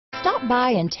Stop by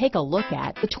and take a look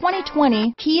at the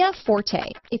 2020 Kia Forte.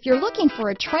 If you're looking for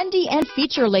a trendy and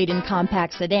feature-laden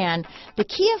compact sedan, the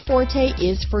Kia Forte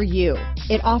is for you.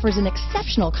 It offers an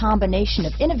exceptional combination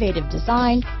of innovative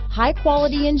design,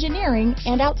 high-quality engineering,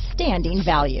 and outstanding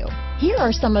value. Here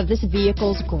are some of this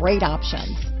vehicle's great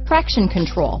options: traction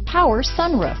control, power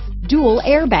sunroof, dual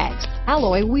airbags,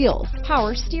 alloy wheels,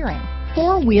 power steering,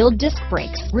 four-wheel disc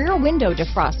brakes, rear window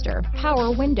defroster,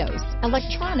 power windows,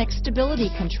 electronic stability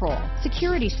control,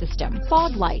 security system,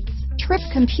 fog lights, trip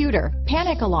computer,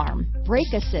 panic alarm,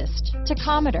 brake assist,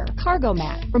 tachometer, cargo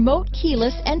mat, remote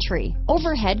keyless entry,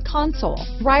 overhead console,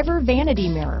 driver vanity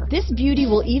mirror. This beauty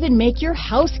will even make your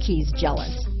house keys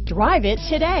jealous. Drive it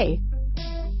today.